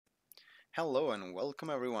Hello and welcome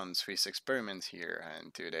everyone, SwissExperiments here,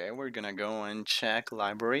 and today we're gonna go and check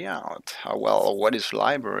LBRY out. Well, what is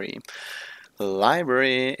LBRY?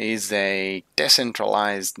 LBRY is a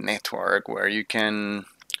decentralized network where you can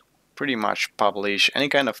pretty much publish any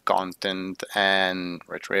kind of content and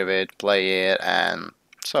retrieve it, play it, and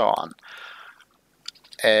so on.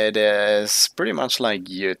 It is pretty much like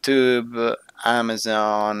YouTube,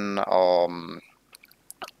 Amazon,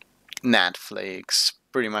 Netflix,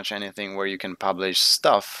 pretty much anything where you can publish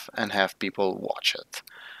stuff and have people watch it.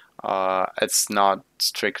 It's not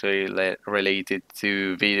strictly related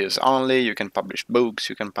to videos only. You can publish books,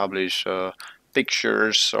 you can publish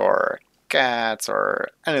pictures or cats or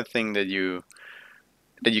anything that you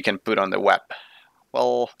can put on the web.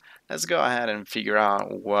 Well, let's go ahead and figure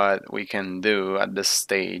out what we can do at this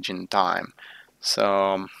stage in time.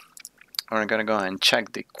 So we're gonna go ahead and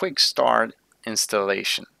check the quick start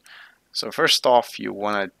installation. So first off, you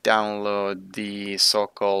want to download the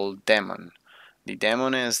so-called daemon. The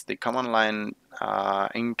daemon is the command line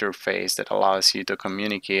interface that allows you to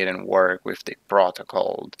communicate and work with the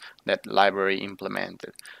protocol that LBRY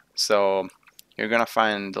implemented. So you're gonna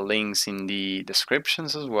find the links in the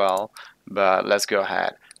descriptions as well, but let's go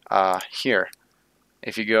ahead. Here,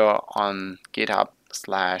 if you go on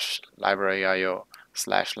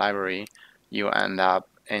github/library.io/LBRY, you end up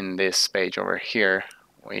in this page over here,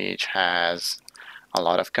 which has a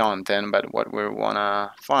lot of content, but what we want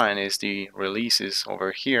to find is the releases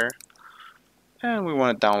over here, and we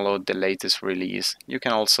want to download the latest release. You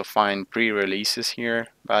can also find pre-releases here,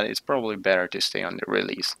 but it's probably better to stay on the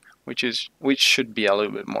release, which should be a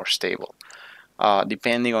little bit more stable.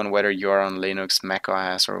 Depending on whether you're on Linux,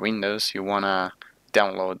 macOS, or Windows, you want to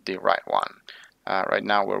download the right one. Right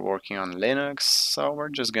now we're working on Linux, so we're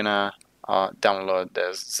just gonna download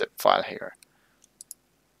this zip file here.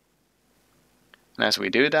 And as we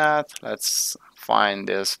do that, let's find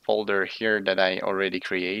this folder here that I already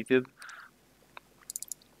created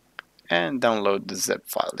and download the zip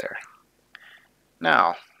file there.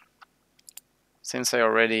 Now, since I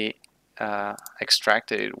already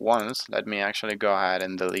extracted it once, let me actually go ahead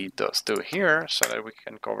and delete those two here so that we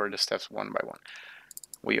can cover the steps one by one.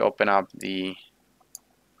 We open up the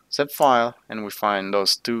zip file and we find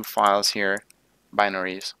those two files here,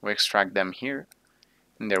 binaries. We extract them here,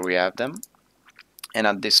 and there we have them. And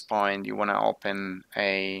at this point, you want to open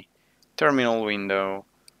a terminal window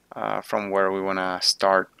from where we want to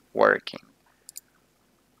start working.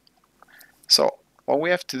 So what we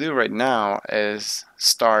have to do right now is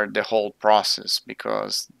start the whole process,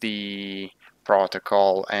 because the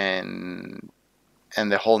protocol and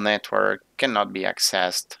the whole network cannot be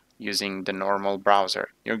accessed using the normal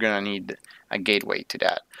browser. You're gonna need a gateway to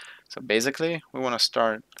that. So basically, we want to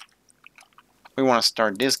start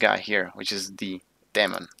this guy here, which is the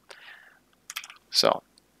daemon. So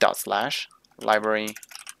 /LBRY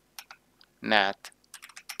net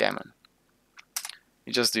daemon.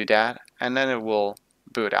 You just do that, and then it will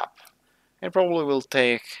boot up. It probably will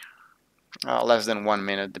take less than 1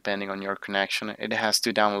 minute, depending on your connection. It has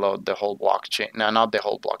to download the whole blockchain. No, not the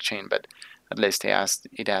whole blockchain, but at least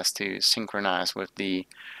it has to synchronize with the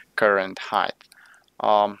current height.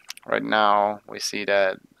 Right now, we see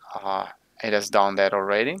that it has done that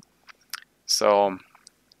already. So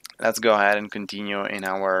let's go ahead and continue in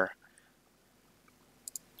our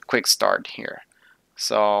quick start here.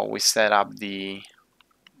 So we set up the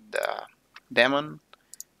daemon,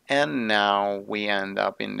 and now we end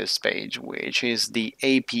up in this page, which is the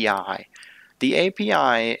API. The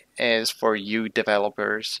API is for you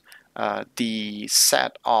developers, the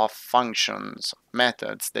set of functions,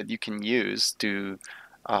 methods that you can use to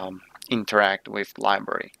interact with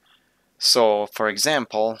LBRY. So for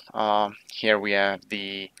example, here we have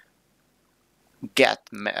the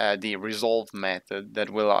the resolve method that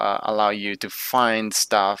will allow you to find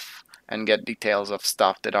stuff and get details of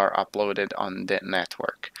stuff that are uploaded on the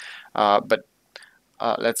network. But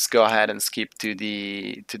let's go ahead and skip to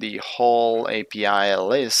the whole API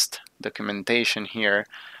list documentation here,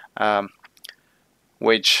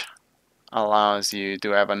 which allows you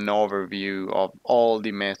to have an overview of all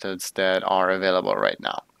the methods that are available right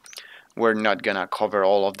now. We're not gonna cover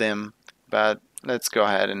all of them, but let's go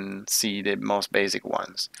ahead and see the most basic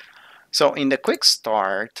ones. So in the quick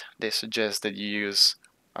start, they suggest that you use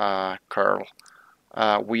curl.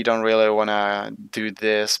 We don't really want to do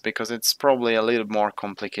this because it's probably a little more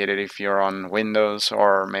complicated if you're on Windows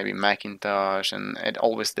or maybe Macintosh, and it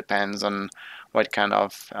always depends on what kind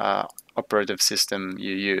of operative system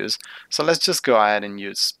you use. So let's just go ahead and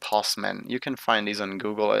use Postman. You can find these on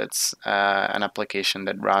Google. It's an application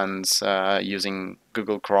that runs using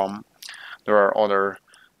Google Chrome. There are other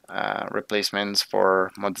replacements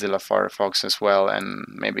for Mozilla Firefox as well, and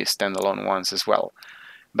maybe standalone ones as well.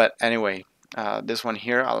 But anyway, this one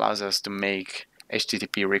here allows us to make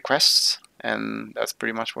HTTP requests, and that's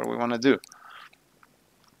pretty much what we want to do.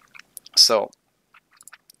 So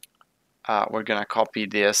we're gonna copy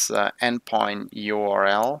this endpoint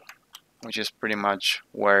URL, which is pretty much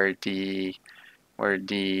where the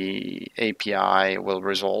API will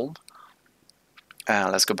resolve.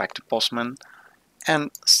 Let's go back to Postman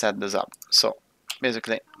and set this up. So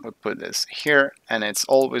basically we put this here, and it's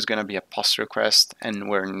always going to be a post request, and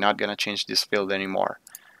we're not going to change this field anymore.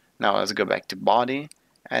 Now let's go back to body,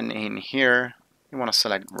 and in here you want to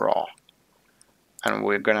select raw, and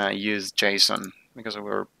we're going to use JSON because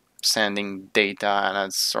we're sending data and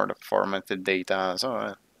it's sort of formatted data,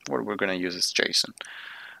 so what we're going to use is JSON.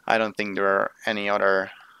 I don't think there are any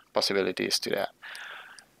other possibilities to that.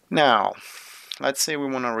 Now let's say we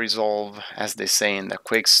want to resolve, as they say in the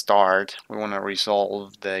quick start, we want to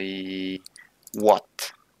resolve the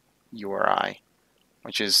what URI,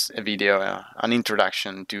 which is a video, an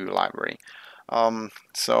introduction to library.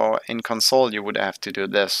 So in console you would have to do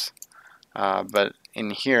this, but in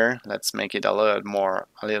here let's make it a little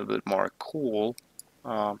bit more cool.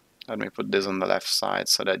 Let me put this on the left side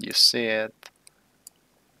so that you see it.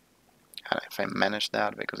 And if I manage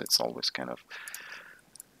that, because it's always kind of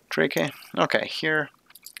tricky. Okay, here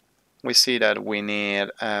we see that we need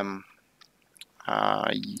a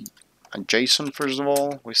JSON first of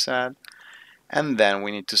all, we said, and then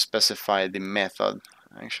we need to specify the method.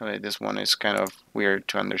 Actually, this one is kind of weird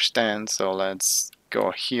to understand, so let's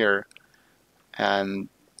go here and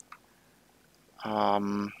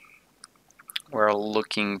we're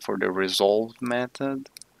looking for the resolve method.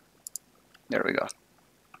 There we go.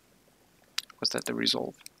 Was that the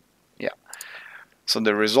resolve? Yeah. So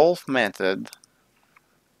the resolve method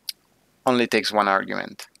only takes one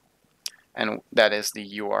argument, and that is the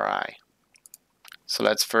URI. So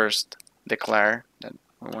let's first declare that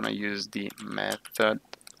we want to use the method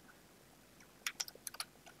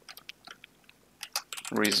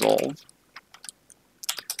resolve.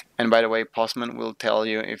 And by the way, Postman will tell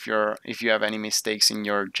you if you have any mistakes in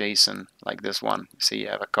your JSON, like this one. See, you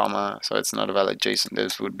have a comma, so it's not a valid JSON.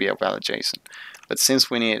 This would be a valid JSON. But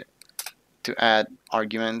since we need to add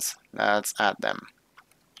arguments, let's add them.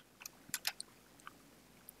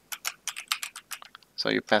 So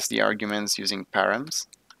you pass the arguments using params.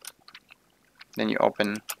 Then you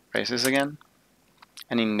open braces again,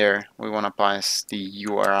 and in there we want to pass the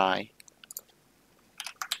URI,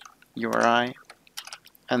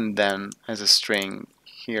 and then as a string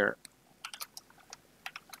here,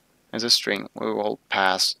 as a string we will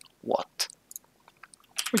pass what,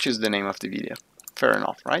 which is the name of the video. Fair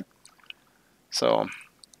enough, right? So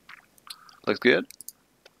looks good.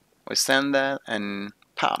 We send that, and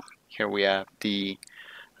pam, here we have the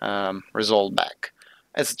result back.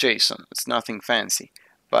 It's JSON, it's nothing fancy,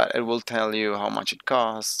 but it will tell you how much it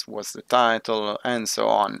costs, what's the title, and so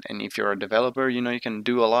on. And if you're a developer, you know you can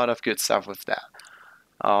do a lot of good stuff with that.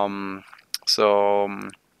 So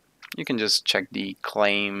you can just check the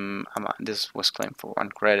claim amount. This was claimed for 1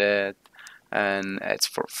 credit, and it's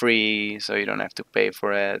for free, so you don't have to pay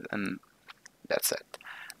for it, and that's it.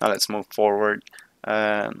 Now let's move forward.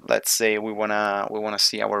 Let's say we wanna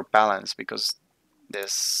see our balance, because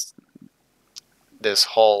this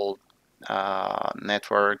whole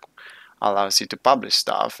network allows you to publish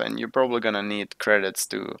stuff, and you're probably gonna need credits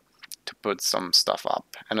to put some stuff up.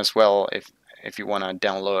 And as well, if you wanna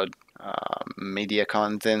download media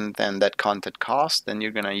content and that content costs, then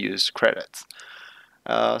you're gonna use credits.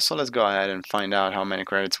 So let's go ahead and find out how many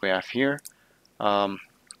credits we have here.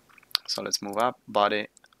 So let's move up, body,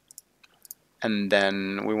 and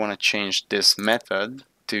then we want to change this method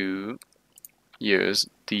to use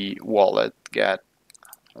the wallet get.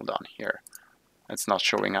 Hold on here, it's not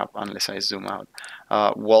showing up unless I zoom out.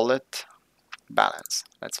 Wallet balance.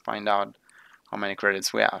 Let's find out how many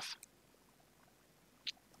credits we have.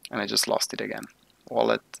 And I just lost it again.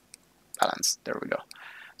 Wallet balance. There we go.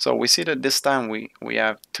 So we see that this time we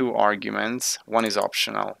have 2 arguments. One is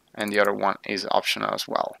optional and the other one is optional as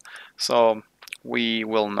well. So we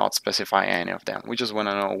will not specify any of them. We just want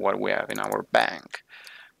to know what we have in our bank.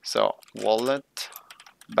 So wallet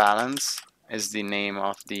balance is the name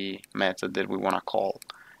of the method that we want to call.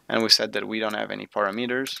 And we said that we don't have any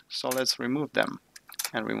parameters, so let's remove them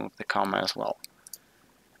and remove the comma as well.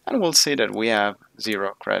 And we'll see that we have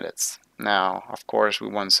 0 credits. Now, of course, we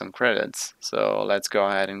want some credits, so let's go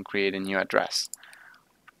ahead and create a new address.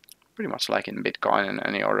 Pretty much like in Bitcoin and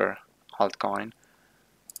any other altcoin.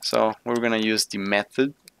 So we're going to use the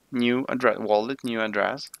method new address, wallet new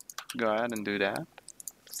address. Go ahead and do that.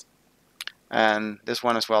 And this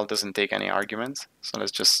one as well doesn't take any arguments, so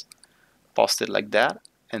let's just post it like that.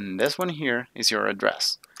 And this one here is your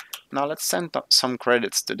address. Now let's send some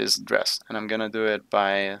credits to this address, and I'm gonna do it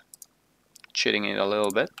by cheating it a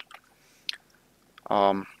little bit.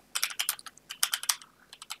 So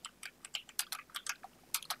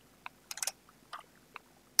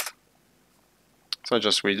I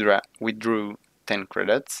just withdrew 10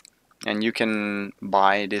 credits, and you can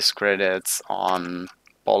buy these credits on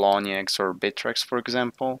Poloniex or Bittrex, for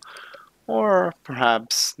example, or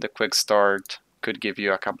perhaps the quickstart could give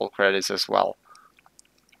you a couple credits as well.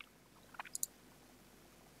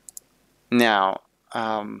 Now,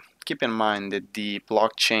 keep in mind that the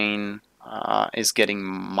blockchain is getting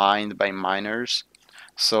mined by miners,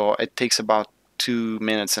 so it takes about 2.5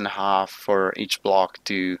 minutes for each block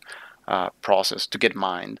to process, to get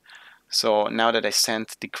mined. So now that I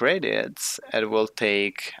sent the credits, it will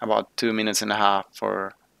take about 2.5 minutes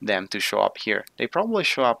for them to show up here. They probably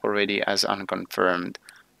show up already as unconfirmed.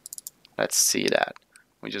 Let's see that.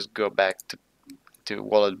 We just go back to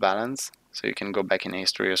wallet balance, so you can go back in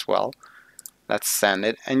history as well. Let's send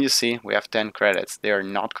it, and you see we have 10 credits. They are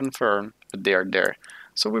not confirmed, but they are there.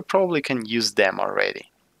 So we probably can use them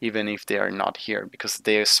already, even if they are not here, because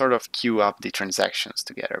they sort of queue up the transactions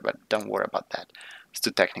together, but don't worry about that. It's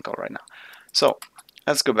too technical right now. So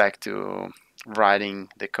let's go back to writing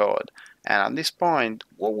the code. And at this point,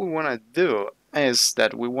 what we want to do is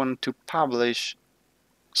that we want to publish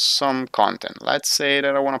some content. Let's say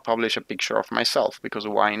that I want to publish a picture of myself, because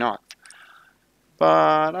why not?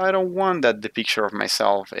 But I don't want that the picture of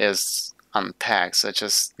myself is untagged, such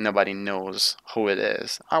as nobody knows who it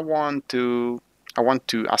is. I want to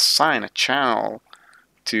assign a channel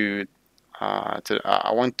to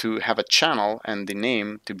I want to have a channel and the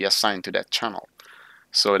name to be assigned to that channel,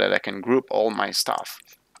 so that I can group all my stuff.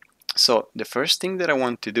 So the first thing that I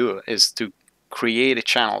want to do is to create a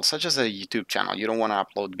channel, such as a YouTube channel. You don't want to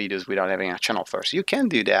upload videos without having a channel first. You can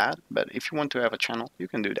do that, but if you want to have a channel, you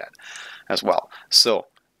can do that as well. So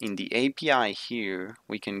in the API here,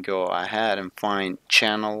 we can go ahead and find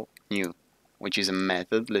channel new, which is a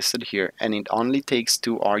method listed here, and it only takes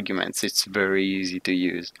 2 arguments. It's very easy to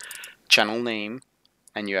use. Channel name,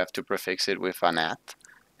 and you have to prefix it with an @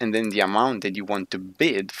 and then the amount that you want to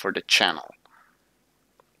bid for the channel.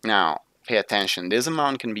 Now pay attention, this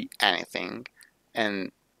amount can be anything,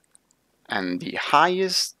 and the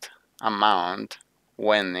highest amount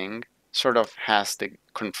winning sort of has the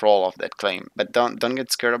control of that claim. But don't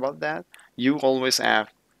get scared about that. You always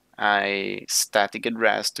have a static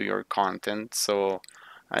address to your content, so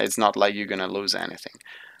it's not like you're gonna lose anything.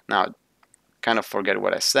 Now kind of forget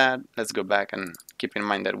what I said. Let's go back and keep in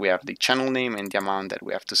mind that we have the channel name and the amount that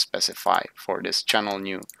we have to specify for this channel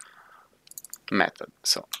new method.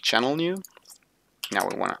 So channel new, now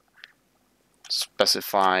we want to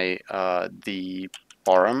specify the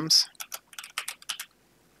params,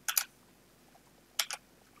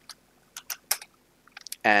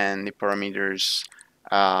 and the parameters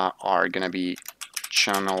are gonna be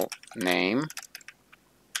channel name,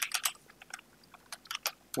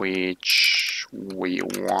 which we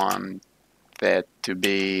want that to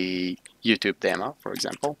be YouTube demo, for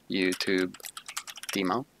example, YouTube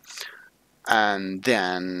demo. And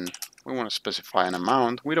then we want to specify an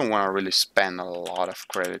amount. We don't want to really spend a lot of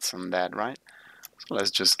credits on that, right? So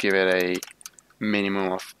let's just give it a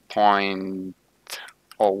minimum of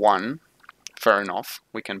 0.01. Fair enough.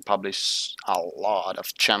 We can publish a lot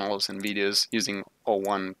of channels and videos using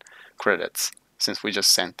 0.01 credits, since we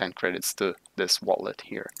just sent 10 credits to this wallet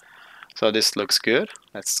here. So this looks good.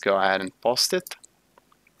 Let's go ahead and post it.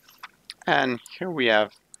 And here we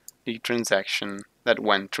have the transaction that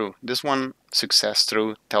went through. This one, success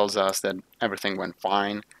through, tells us that everything went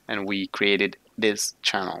fine and we created this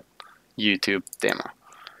channel, YouTube demo.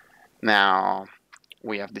 Now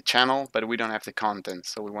we have the channel, but we don't have the content,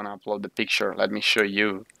 so we want to upload the picture. Let me show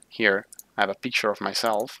you here. I have a picture of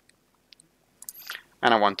myself,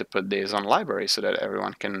 and I want to put this on LBRY so that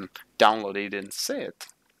everyone can download it and see it.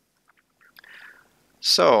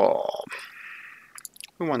 So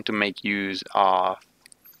we want to make use of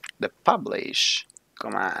the publish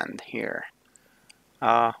command here,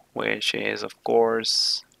 which is of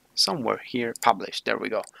course somewhere here, publish. There we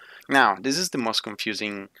go. Now this is the most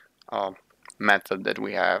confusing method that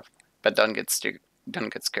we have, but don't get scared.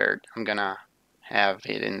 I'm gonna have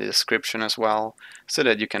it in the description as well, so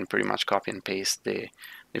that you can pretty much copy and paste the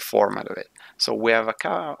format of it. So we have a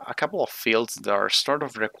couple of fields that are sort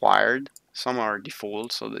of required. Some are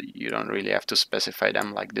default, so that you don't really have to specify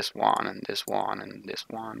them, like this one and this one and this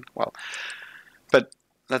one. Well, but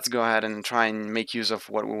let's go ahead and try and make use of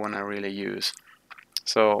what we want to really use.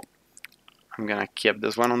 So I'm gonna keep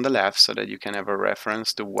this one on the left so that you can have a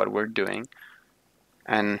reference to what we're doing,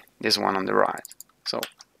 and this one on the right. So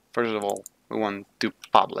first of all, we want to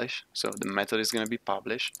publish, so the method is gonna be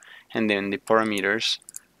publish, and then the parameters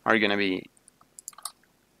are gonna be,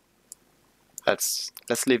 let's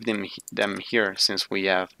leave them here since we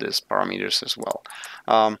have these parameters as well.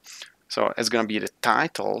 So it's gonna be the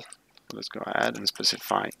title. Let's go ahead and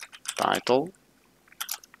specify title,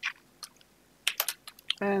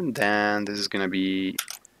 and then this is gonna be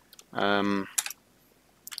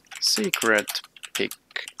secret pick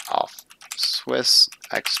of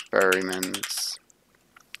SwissExperiments.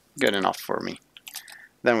 Good enough for me.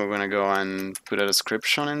 Then we're gonna go and put a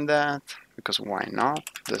description in that, because why not?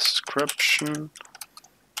 Description.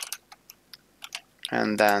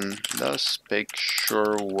 And then this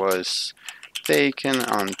picture was taken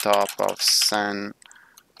on top of San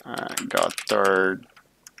Gotthard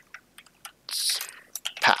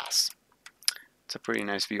Pass. It's a pretty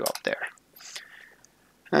nice view up there.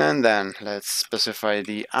 And then let's specify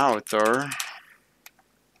the author,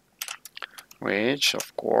 which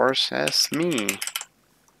of course is me.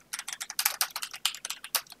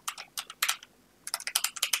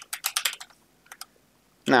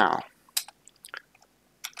 Now,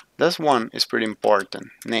 this one is pretty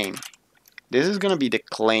important, name. This is gonna be the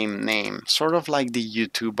claim name, sort of like the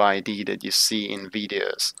YouTube ID that you see in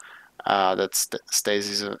videos that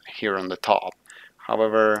stays here on the top.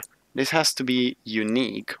 However, this has to be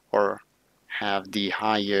unique or have the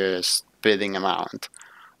highest bidding amount.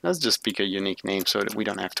 Let's just pick a unique name so that we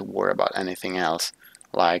don't have to worry about anything else,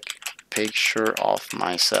 like picture of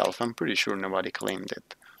myself. I'm pretty sure nobody claimed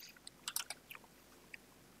it.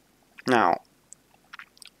 Now,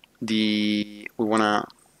 we wanna,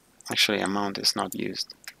 actually amount is not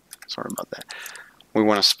used, sorry about that. We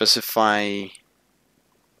wanna specify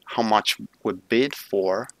how much we bid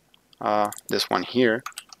for this one here.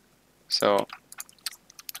 So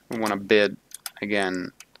we wanna bid,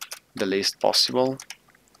 again, the least possible.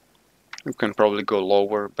 We can probably go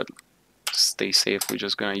lower, but to stay safe, we're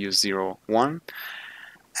just gonna use 0, 1.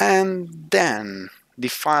 And then the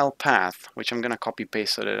file path, which I'm gonna copy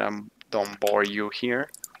paste so that I don't bore you here.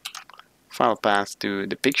 File path to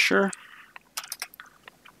the picture.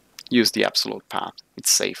 Use the absolute path,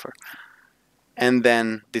 it's safer. And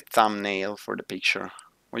then the thumbnail for the picture.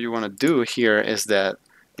 What you want to do here is that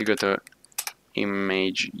you go to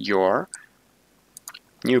image your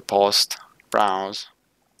new post, browse,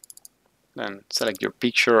 then select your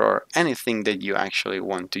picture or anything that you actually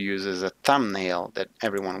want to use as a thumbnail that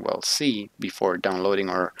everyone will see before downloading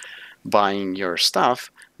or buying your stuff.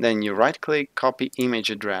 Then you right click, copy image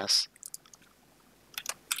address,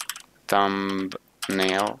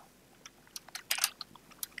 thumbnail,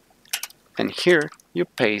 and here you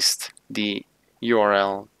paste the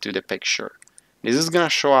URL to the picture. This is gonna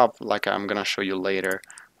show up, like I'm gonna show you later,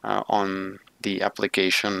 on the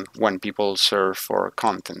application when people search for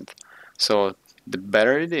content. So the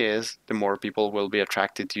better it is, the more people will be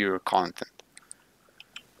attracted to your content.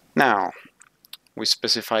 Now, we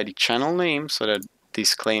specify the channel name so that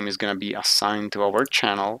this claim is gonna be assigned to our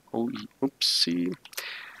channel. Oh, oopsie.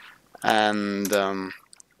 And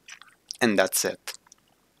that's it.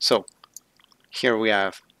 So here we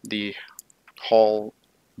have the whole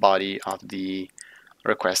body of the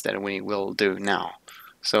request that we will do now.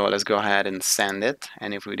 So let's go ahead and send it,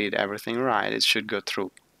 and if we did everything right, it should go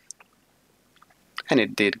through. And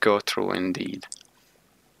it did go through indeed.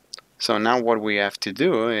 So now what we have to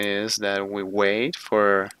do is that we wait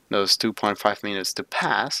for those 2.5 minutes to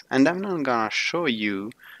pass, and then I'm gonna show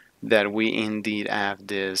you that we indeed have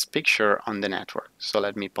this picture on the network. So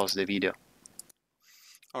let me pause the video.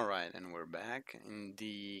 Alright, and we're back, and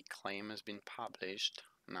the claim has been published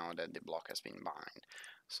now that the block has been bind.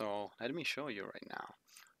 So let me show you right now.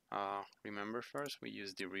 Remember, first we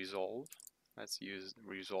use the resolve. Let's use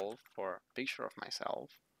resolve for picture of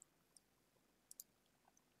myself.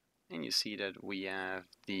 And you see that we have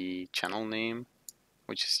the channel name,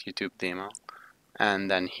 which is YouTube demo.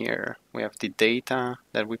 And then here we have the data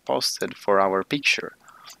that we posted for our picture.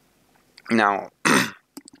 Now,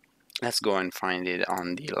 let's go and find it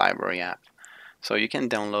on the LBRY app. So you can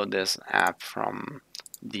download this app from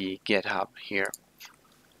the GitHub here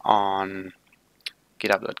on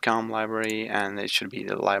github.com LBRY, and it should be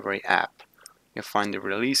the LBRY app. You'll find the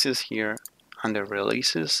releases here under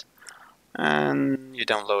releases, and you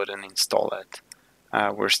download and install it.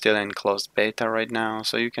 We're still in closed beta right now,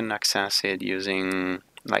 so you can access it using,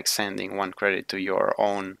 like, sending 1 credit to your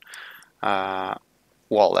own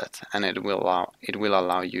wallet, and it will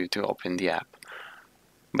allow you to open the app.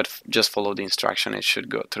 But just follow the instruction, it should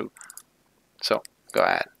go through. So go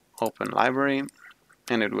ahead, open library,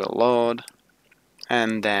 and it will load.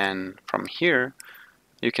 And then from here,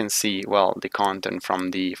 you can see, well, the content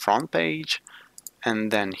from the front page.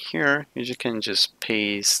 And then here, you can just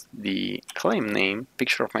paste the claim name,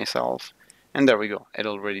 picture of myself. And there we go. It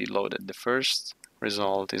already loaded. The first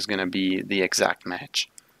result is going to be the exact match.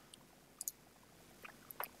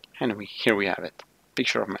 And here we have it,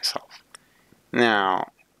 picture of myself.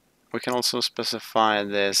 Now, we can also specify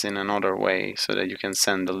this in another way so that you can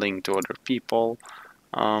send the link to other people.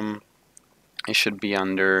 It should be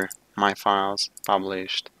under My Files,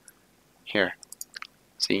 Published. Here,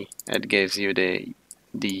 see, it gives you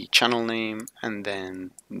the channel name and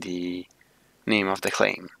then the name of the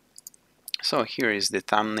claim. So here is the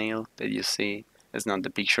thumbnail that you see. It's not the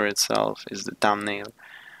picture itself, it's the thumbnail.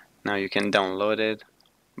 Now you can download it.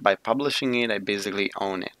 By publishing it, I basically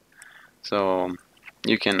own it. So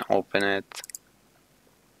you can open it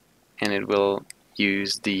and it will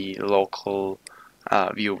use the local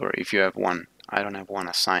viewer if you have one. I don't have one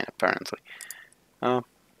assigned apparently. But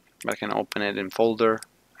I can open it in folder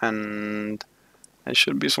and it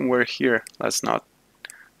should be somewhere here. Let's not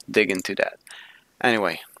dig into that.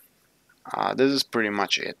 Anyway, this is pretty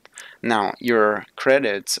much it. Now, your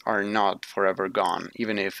credits are not forever gone,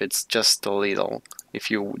 even if it's just a little. If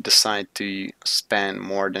you decide to spend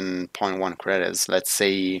more than 0.1 credits, let's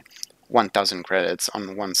say 1000 credits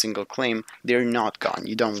on one single claim, they're not gone.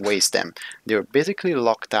 You don't waste them. They're basically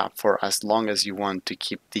locked up for as long as you want to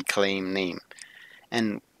keep the claim name.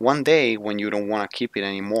 And one day, when you don't want to keep it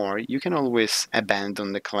anymore, you can always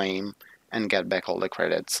abandon the claim and get back all the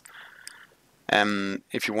credits.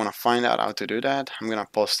 If you want to find out how to do that, I'm gonna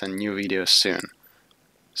post a new video soon.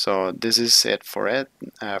 So this is it for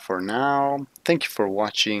now. Thank you for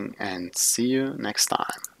watching and see you next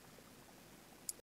time.